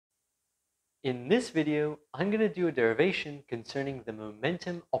In this video, I'm going to do a derivation concerning the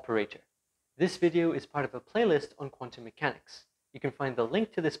momentum operator. This video is part of a playlist on quantum mechanics. You can find the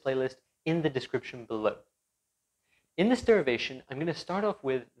link to this playlist in the description below. In this derivation, I'm going to start off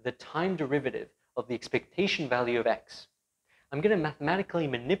with the time derivative of the expectation value of x. I'm going to mathematically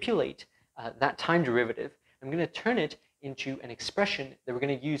manipulate that time derivative. I'm going to turn it into an expression that we're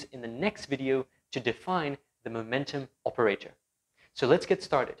going to use in the next video to define the momentum operator. So let's get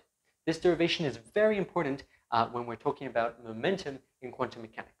started. This derivation is very important when we're talking about momentum in quantum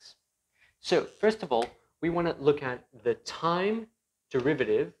mechanics. So first of all, we want to look at the time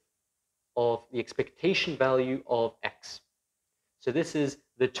derivative of the expectation value of x. So this is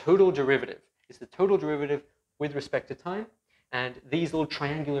the total derivative. It's the total derivative with respect to time. And these little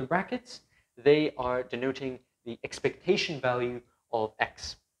triangular brackets, they are denoting the expectation value of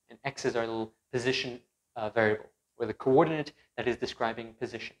x. And x is our little position variable, or the coordinate that is describing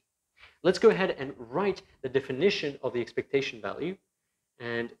position. Let's go ahead and write the definition of the expectation value.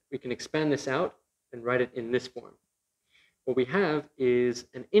 And we can expand this out and write it in this form. What we have is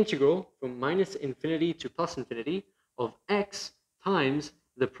an integral from minus infinity to plus infinity of x times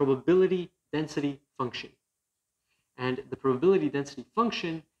the probability density function. And the probability density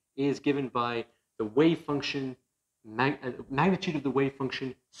function is given by the wave function, magnitude of the wave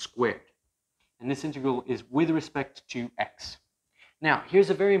function squared. And this integral is with respect to x. Now, here's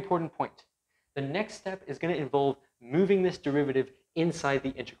a very important point. The next step is going to involve moving this derivative inside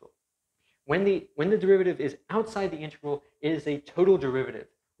the integral. When the derivative is outside the integral, it is a total derivative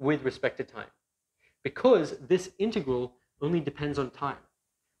with respect to time. Because this integral only depends on time,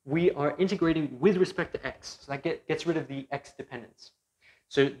 we are integrating with respect to x. So that gets rid of the x dependence.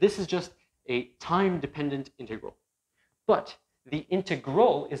 So this is just a time-dependent integral. But the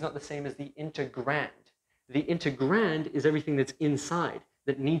integral is not the same as the integrand. The integrand is everything that's inside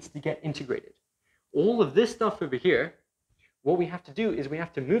that needs to get integrated. All of this stuff over here, what we have to do is we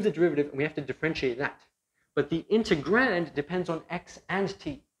have to move the derivative and we have to differentiate that. But the integrand depends on x and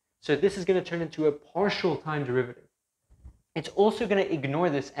t. So this is going to turn into a partial time derivative. It's also going to ignore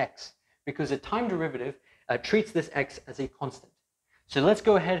this x because a time derivative treats this x as a constant. So let's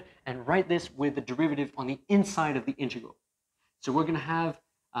go ahead and write this with the derivative on the inside of the integral. So we're going to have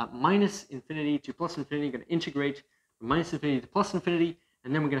minus infinity to plus infinity, going to integrate from minus infinity to plus infinity,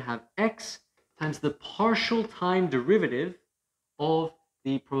 and then we're going to have x times the partial time derivative of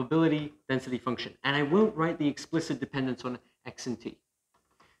the probability density function. And I won't write the explicit dependence on x and t.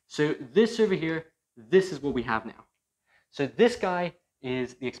 So this over here, this is what we have now. So this guy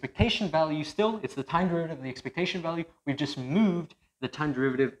is the expectation value still. It's the time derivative of the expectation value. We've just moved the time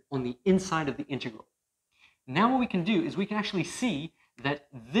derivative on the inside of the integral. Now what we can do is we can actually see that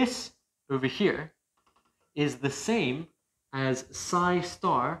this over here is the same as psi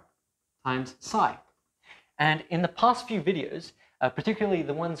star times psi. And in the past few videos, particularly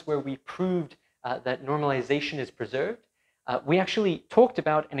the ones where we proved that normalization is preserved, we actually talked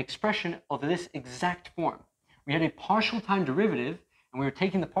about an expression of this exact form. We had a partial time derivative, and we were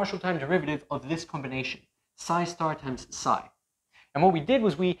taking the partial time derivative of this combination, psi star times psi. And what we did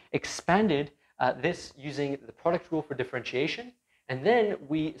was we expanded this using the product rule for differentiation, and then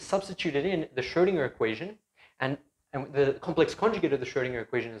we substituted in the Schrödinger equation and the complex conjugate of the Schrödinger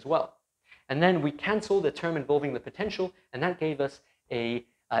equation as well. And then we canceled the term involving the potential, and that gave us an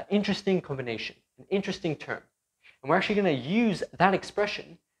interesting combination, an interesting term. And we're actually going to use that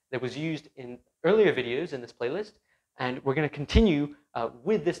expression that was used in earlier videos in this playlist, and we're going to continue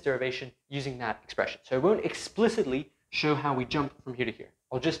with this derivation using that expression. So I won't explicitly show how we jump from here to here.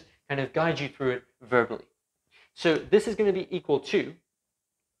 I'll just kind of guide you through it verbally. So this is going to be equal to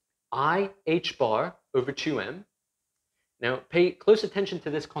I h bar over 2m. Now pay close attention to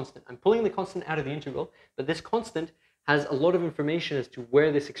this constant. I'm pulling the constant out of the integral, but this constant has a lot of information as to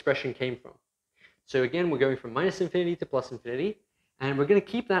where this expression came from. So again, we're going from minus infinity to plus infinity, and we're going to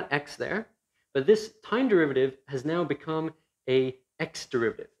keep that x there, but this time derivative has now become a x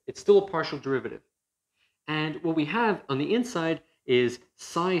derivative. It's still a partial derivative. And what we have on the inside is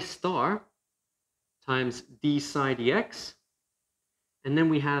psi star times d psi dx, and then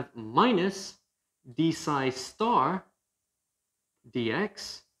we have minus d psi star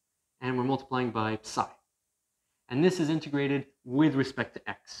dx, and we're multiplying by psi. And this is integrated with respect to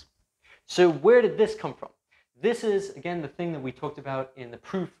x. So where did this come from? This is, again, the thing that we talked about in the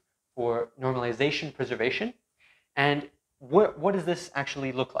proof for normalization preservation. And what does this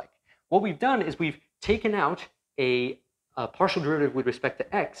actually look like? What we've done is we've taken out a partial derivative with respect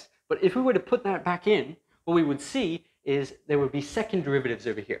to x, but if we were to put that back in, what we would see is there would be second derivatives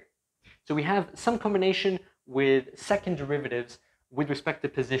over here. So we have some combination with second derivatives with respect to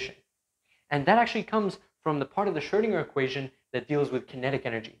position. And that actually comes from the part of the Schrödinger equation that deals with kinetic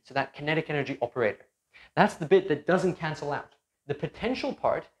energy. So that kinetic energy operator. That's the bit that doesn't cancel out. The potential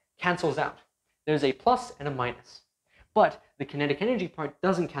part cancels out. There's a plus and a minus. But the kinetic energy part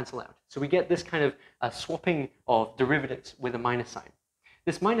doesn't cancel out. So we get this kind of swapping of derivatives with a minus sign.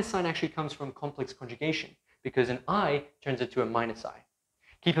 This minus sign actually comes from complex conjugation, because an I turns into a minus I.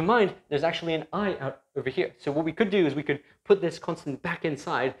 Keep in mind, there's actually an I out over here. So what we could do is we could put this constant back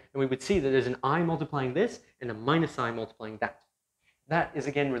inside, and we would see that there's an I multiplying this and a minus I multiplying that. That is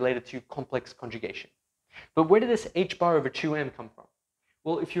again related to complex conjugation. But where did this h bar over 2m come from?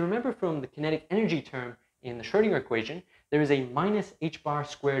 Well, if you remember from the kinetic energy term in the Schrödinger equation, there is a minus h bar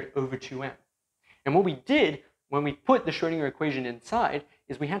squared over 2m. And what we did when we put the Schrödinger equation inside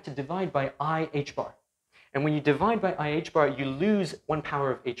is we had to divide by I h bar. And when you divide by I h bar, you lose 1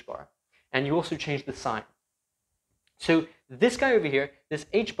 power of h bar. And you also change the sign. So this guy over here, this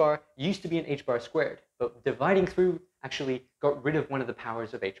h bar, used to be an h bar squared. But dividing through actually got rid of one of the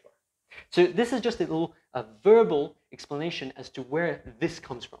powers of h bar. So this is just a little verbal explanation as to where this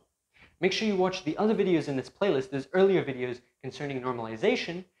comes from. Make sure you watch the other videos in this playlist. There's earlier videos concerning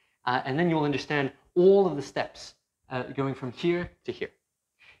normalization. And then you'll understand all of the steps going from here to here.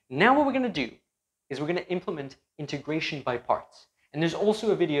 Now what we're going to do is we're going to implement integration by parts. And there's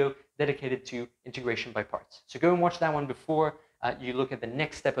also a video dedicated to integration by parts. So go and watch that one before you look at the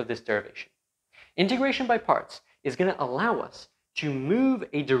next step of this derivation. Integration by parts is going to allow us to move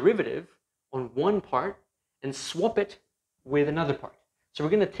a derivative on one part and swap it with another part. So we're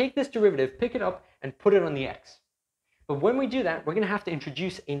going to take this derivative, pick it up, and put it on the x. But when we do that, we're going to have to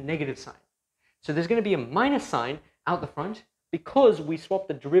introduce a negative sign. So there's going to be a minus sign out the front because we swapped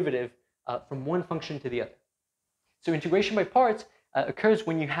the derivative from one function to the other. So integration by parts occurs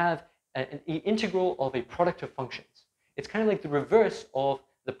when you have an integral of a product of functions. It's kind of like the reverse of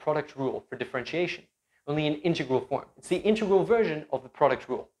the product rule for differentiation, only in integral form. It's the integral version of the product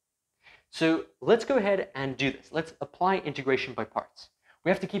rule. So let's go ahead and do this. Let's apply integration by parts.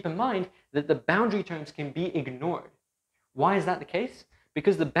 We have to keep in mind that the boundary terms can be ignored. Why is that the case?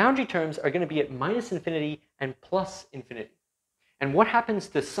 Because the boundary terms are going to be at minus infinity and plus infinity. And what happens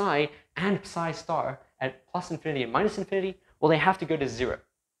to psi and psi star at plus infinity and minus infinity? Well, they have to go to 0.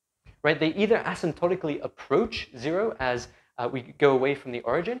 Right? They either asymptotically approach 0 as we go away from the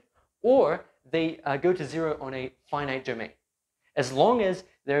origin, or they go to 0 on a finite domain, as long as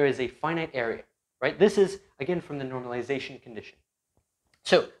there is a finite area. Right? This is, again, from the normalization condition.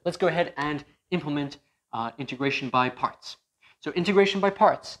 So let's go ahead and implement integration by parts. So integration by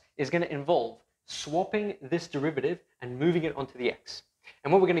parts is going to involve swapping this derivative and moving it onto the x.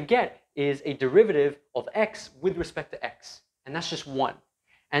 And what we're going to get is a derivative of x with respect to x. And that's just 1.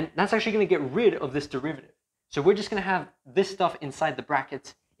 And that's actually going to get rid of this derivative. So we're just going to have this stuff inside the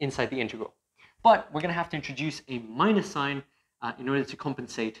brackets, inside the integral. But we're going to have to introduce a minus sign in order to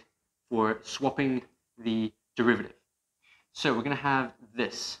compensate for swapping the derivative. So we're going to have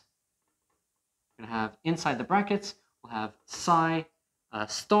this. We're going to have inside the brackets, we'll have psi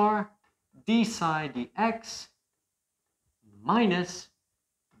star d psi dx minus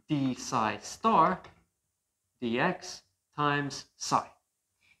d psi star dx times psi.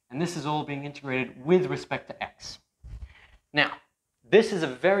 And this is all being integrated with respect to x. Now, this is a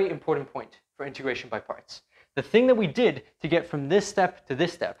very important point for integration by parts. The thing that we did to get from this step to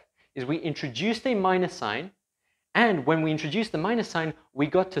this step is we introduced a minus sign, and when we introduced the minus sign, we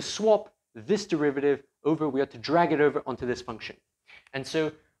got to swap this derivative over, we got to drag it over onto this function. And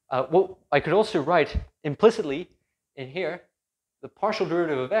so what I could also write implicitly in here, the partial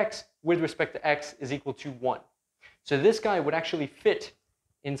derivative of x with respect to x is equal to 1. So this guy would actually fit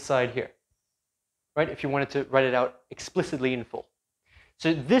inside here, right? If you wanted to write it out explicitly in full.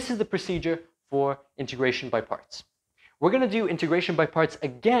 So this is the procedure for integration by parts. We're going to do integration by parts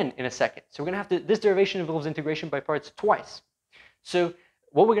again in a second. So we're going to have to, this derivation involves integration by parts twice. So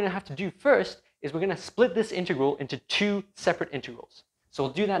what we're going to have to do first is we're going to split this integral into 2 separate integrals. So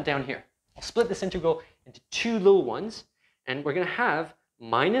we'll do that down here. I'll split this integral into 2 little ones, and we're going to have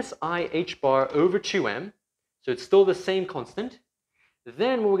minus I h bar over 2m. So it's still the same constant.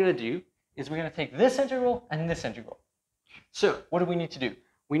 Then what we're going to do is we're going to take this integral and this integral. So what do we need to do?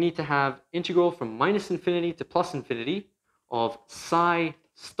 We need to have integral from minus infinity to plus infinity of psi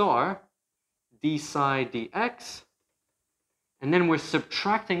star d psi dx. And then we're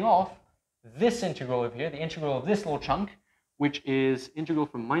subtracting off this integral over here, the integral of this little chunk, which is integral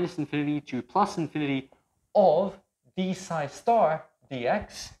from minus infinity to plus infinity of d psi star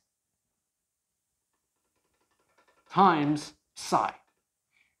dx times psi.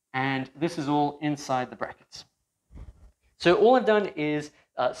 And this is all inside the brackets. So all I've done is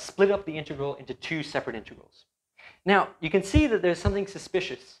split up the integral into two separate integrals. Now, you can see that there's something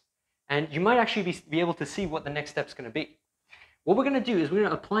suspicious, and you might actually be able to see what the next step's going to be. What we're going to do is we're going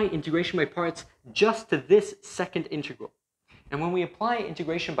to apply integration by parts just to this second integral. And when we apply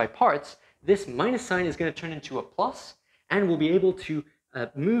integration by parts, this minus sign is going to turn into a plus, and we'll be able to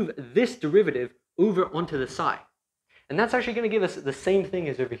move this derivative over onto the side. And that's actually going to give us the same thing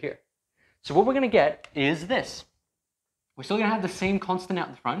as over here. So what we're going to get is this. We're still going to have the same constant out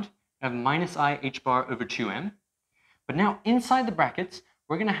the front. We have minus I h bar over 2m. But now inside the brackets,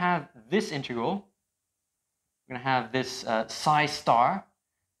 we're going to have this integral. We're going to have this psi star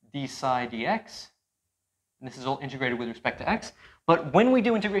d psi dx. And this is all integrated with respect to x. But when we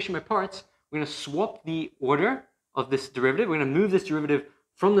do integration by parts, we're going to swap the order of this derivative. We're going to move this derivative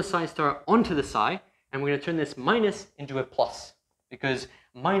from the psi star onto the psi. And we're going to turn this minus into a plus, because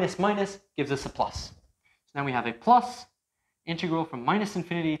minus minus gives us a plus. So now we have a plus integral from minus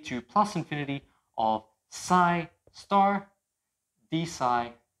infinity to plus infinity of psi star d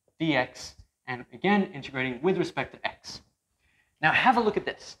psi dx, and again integrating with respect to x. Now have a look at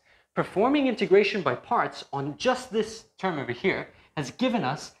this. Performing integration by parts on just this term over here has given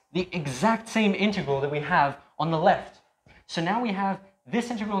us the exact same integral that we have on the left. So now we have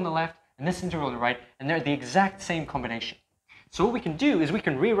this integral on the left and this integral on the right, and they're the exact same combination. So what we can do is we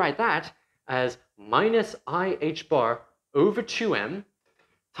can rewrite that as minus I h bar over 2m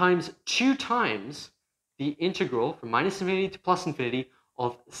times 2 times the integral from minus infinity to plus infinity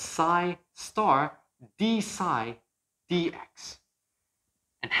of psi star d psi dx.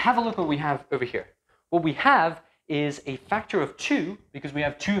 And have a look what we have over here. What we have is a factor of 2, because we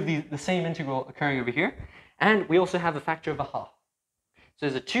have 2 of the same integral occurring over here, and we also have a factor of a half. So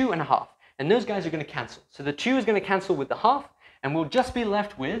there's a 2 and a half, and those guys are going to cancel. So the 2 is going to cancel with the half, and we'll just be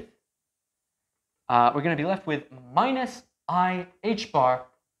left with, minus I h bar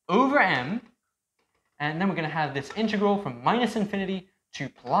over m, and then we're going to have this integral from minus infinity to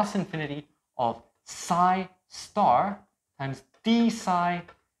plus infinity of psi star times d psi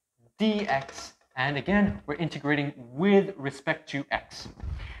dx, and again, we're integrating with respect to x.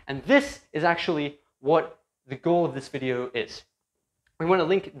 And this is actually what the goal of this video is. We want to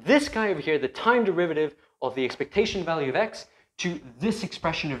link this guy over here, the time derivative of the expectation value of x, to this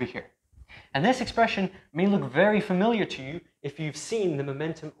expression over here. And this expression may look very familiar to you if you've seen the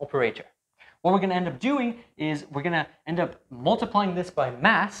momentum operator. What we're going to end up doing is we're going to end up multiplying this by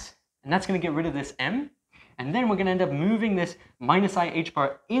mass, and that's going to get rid of this m. And then we're going to end up moving this minus I h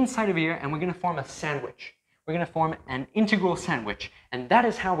bar inside of here, and we're going to form a sandwich. We're going to form an integral sandwich, and that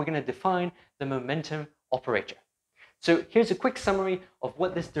is how we're going to define the momentum operator. So here's a quick summary of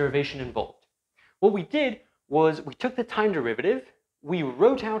what this derivation involved. What we did was we took the time derivative, we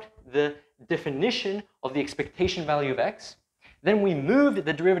wrote out the definition of the expectation value of x, then we moved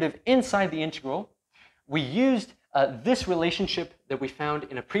the derivative inside the integral, we used this relationship that we found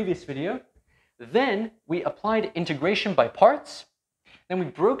in a previous video, then we applied integration by parts, then we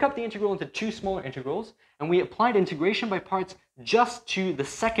broke up the integral into 2 smaller integrals, and we applied integration by parts just to the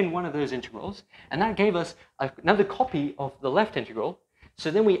second one of those integrals, and that gave us another copy of the left integral.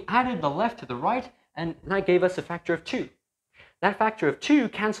 So then we added the left to the right, and that gave us a factor of 2. That factor of 2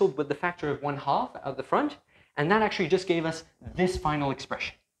 cancelled with the factor of 1/2 out the front, and that actually just gave us this final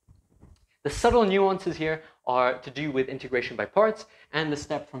expression. The subtle nuances here are to do with integration by parts and the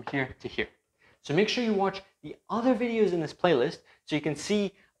step from here to here. So make sure you watch the other videos in this playlist so you can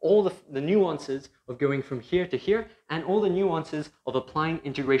see all the nuances of going from here to here and all the nuances of applying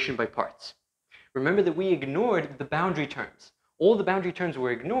integration by parts. Remember that we ignored the boundary terms. All the boundary terms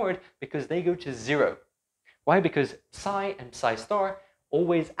were ignored because they go to 0. Why? Because psi and psi star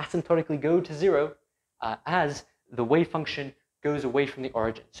always asymptotically go to 0 as the wave function goes away from the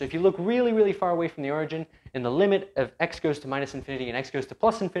origin. So if you look really, really far away from the origin, in the limit of x goes to minus infinity and x goes to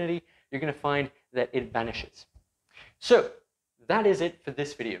plus infinity, you're going to find that it vanishes. So that is it for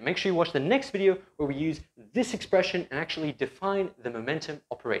this video. Make sure you watch the next video where we use this expression and actually define the momentum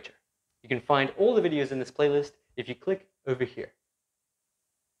operator. You can find all the videos in this playlist if you click over here.